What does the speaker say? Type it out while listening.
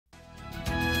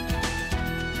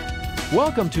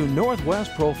Welcome to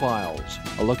Northwest Profiles,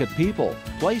 a look at people,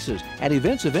 places, and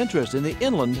events of interest in the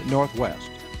inland Northwest.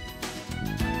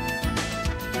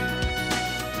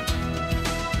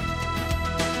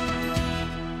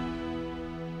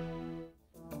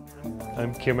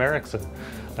 I'm Kim Erickson.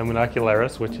 I'm an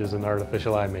ocularist, which is an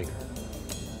artificial eye maker.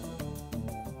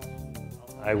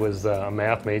 I was a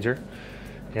math major,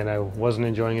 and I wasn't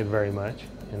enjoying it very much,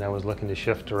 and I was looking to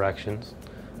shift directions.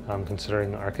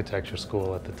 Considering architecture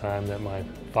school at the time that my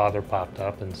father popped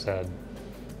up and said,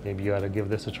 maybe you ought to give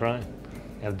this a try.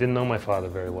 And I didn't know my father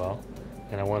very well,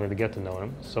 and I wanted to get to know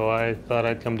him, so I thought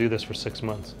I'd come do this for 6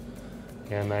 months,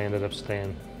 and I ended up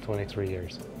staying 23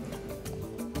 years.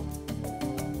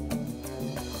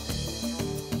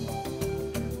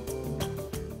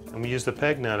 And we used the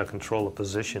peg now to control the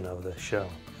position of the shell.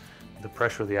 The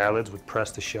pressure of the eyelids would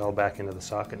press the shell back into the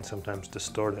socket and sometimes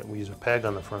distort it. We use a peg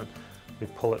on the front. We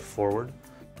pull it forward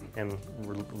and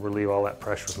relieve all that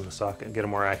pressure from the socket and get a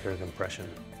more accurate impression.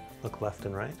 Look left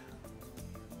and right,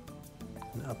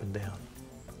 and up and down.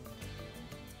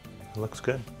 It looks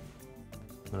good.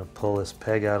 I'm going to pull this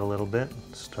peg out a little bit,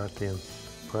 start the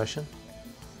impression.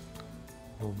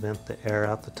 We'll vent the air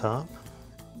out the top.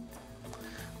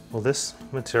 Well, this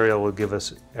material will give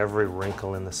us every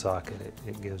wrinkle in the socket.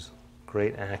 It gives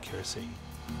great accuracy.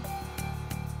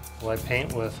 Well, I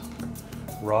paint with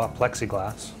raw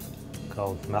plexiglass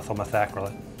called methyl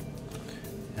methacrylate,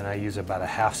 and I use about a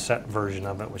half-set version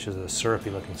of it, which is a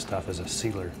syrupy-looking stuff, as a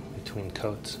sealer between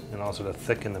coats, and also to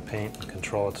thicken the paint and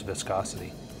control its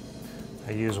viscosity.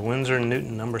 I use Winsor &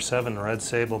 Newton No. 7 red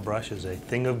sable brushes, a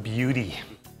thing of beauty.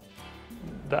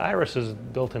 The iris is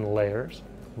built in layers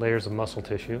of muscle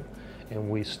tissue,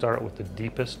 and we start with the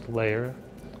deepest layer,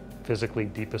 physically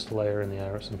deepest layer in the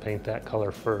iris, and paint that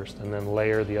color first, and then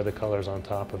layer the other colors on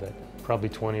top of it. Probably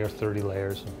 20 or 30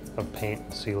 layers of paint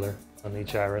and sealer on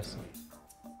each iris.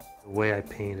 The way I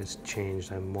paint has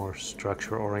changed. I'm more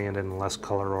structure-oriented and less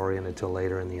color-oriented till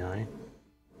later in the eye.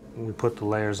 We put the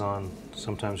layers on,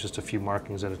 sometimes just a few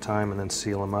markings at a time, and then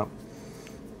seal them up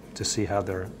to see how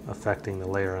they're affecting the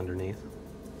layer underneath.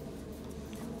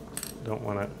 Don't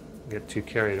want to get too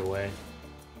carried away.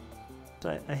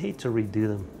 I hate to redo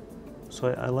them,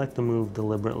 so I like to move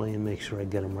deliberately and make sure I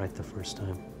get them right the first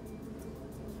time.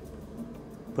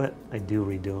 But I do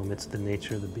redo them. It's the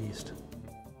nature of the beast.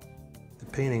 The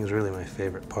painting is really my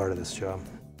favorite part of this job.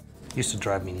 It used to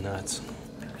drive me nuts.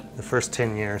 The first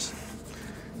 10 years,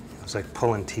 it was like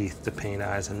pulling teeth to paint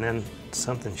eyes, and then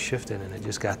something shifted and it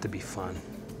just got to be fun.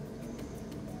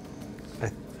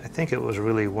 I think it was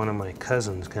really one of my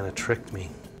cousins kind of tricked me.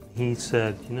 He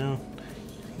said, you know,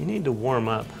 you need to warm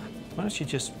up. Why don't you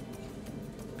just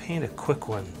paint a quick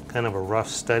one, kind of a rough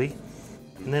study,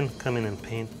 and then come in and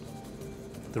paint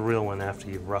the real one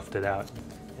after you've roughed it out.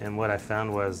 And what I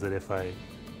found was that if I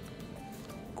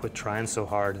quit trying so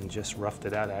hard and just roughed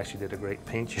it out, I actually did a great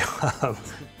paint job.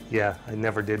 Yeah, I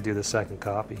never did do the second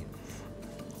copy.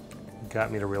 It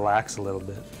got me to relax a little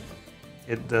bit.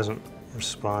 It doesn't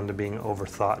respond to being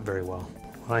overthought very well.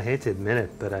 Well, I hate to admit it,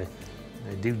 but I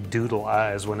do doodle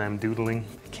eyes when I'm doodling.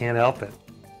 I can't help it.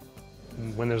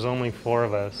 When there's only 4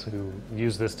 of us who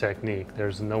use this technique,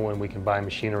 there's no one we can buy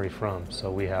machinery from,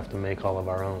 so we have to make all of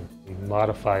our own. We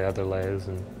modify other lathes,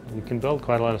 and we can build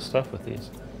quite a lot of stuff with these.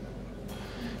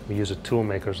 We use a tool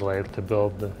maker's lathe to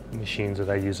build the machines that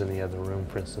I use in the other room,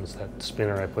 for instance, that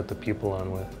spinner I put the pupil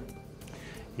on with.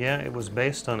 Yeah, it was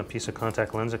based on a piece of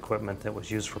contact lens equipment that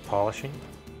was used for polishing.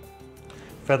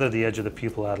 Feather the edge of the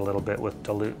pupil out a little bit with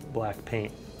dilute black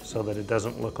paint, so that it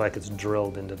doesn't look like it's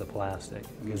drilled into the plastic.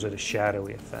 It gives it a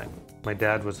shadowy effect. My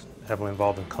dad was heavily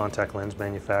involved in contact lens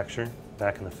manufacture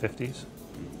back in the 50s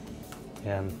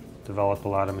and developed a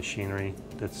lot of machinery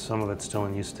that some of it's still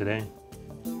in use today.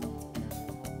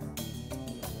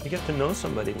 You get to know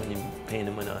somebody when you paint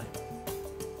them an eye.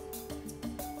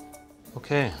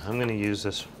 Okay, I'm going to use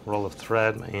this roll of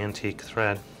thread, my antique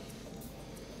thread,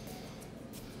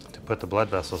 to put the blood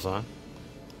vessels on.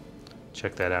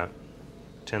 Check that out.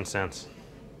 10 cents.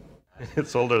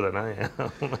 It's older than I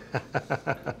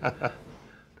am.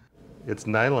 It's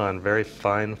nylon, very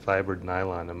fine fibered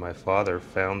nylon, and my father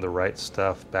found the right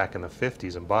stuff back in the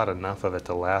 50s and bought enough of it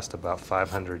to last about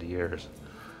 500 years.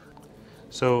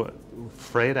 So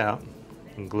fray it out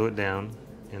and glue it down,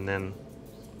 and then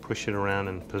push it around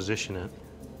and position it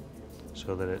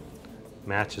so that it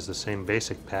matches the same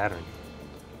basic pattern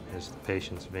as the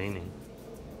patient's veining.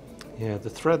 Yeah, the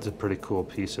thread's a pretty cool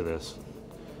piece of this.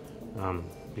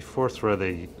 Before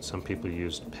thread, some people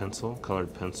used pencil,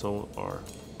 colored pencil, or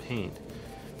paint.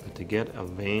 But to get a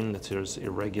vein that's as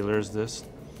irregular as this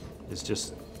is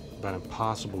just about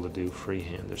impossible to do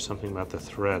freehand. There's something about the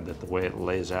thread that the way it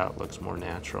lays out looks more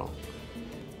natural.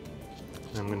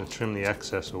 I'm going to trim the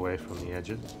excess away from the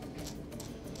edges.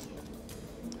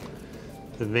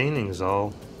 The veining is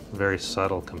all very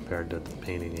subtle compared to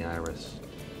painting the iris.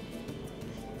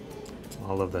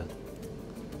 All of the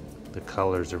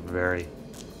colors are very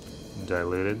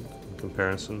diluted in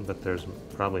comparison, but there's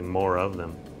probably more of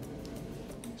them.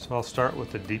 So I'll start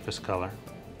with the deepest color,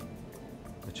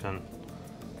 which on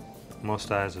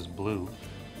most eyes is blue.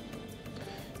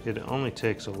 It only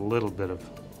takes a little bit of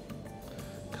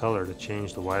color to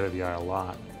change the white of the eye a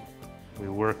lot. We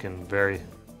work in very,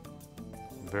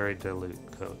 very dilute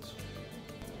coats.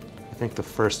 I think the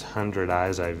first 100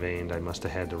 eyes I veined I must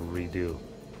have had to redo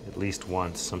at least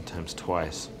once, sometimes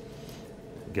twice.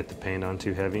 Get the paint on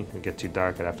too heavy, it get too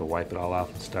dark, I'd have to wipe it all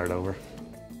off and start over.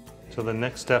 So the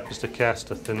next step is to cast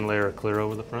a thin layer of clear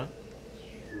over the front,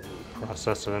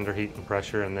 process it under heat and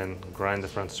pressure, and then grind the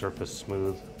front surface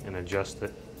smooth and adjust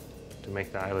it to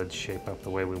make the eyelids shape up the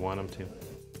way we want them to.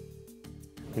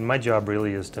 And my job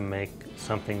really is to make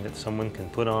something that someone can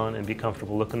put on and be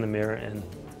comfortable, look in the mirror and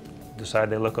decide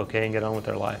they look okay and get on with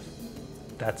their life.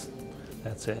 That's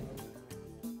it.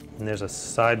 And there's a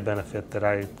side benefit that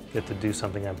I get to do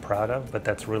something I'm proud of, but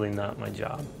that's really not my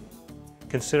job.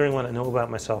 Considering what I know about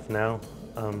myself now,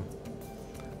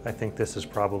 I think this is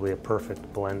probably a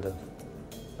perfect blend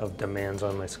of demands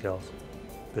on my skills.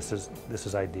 This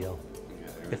is ideal.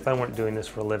 If I weren't doing this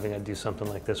for a living, I'd do something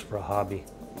like this for a hobby.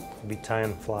 I'd be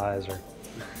tying flies or,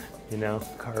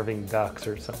 carving ducks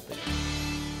or something.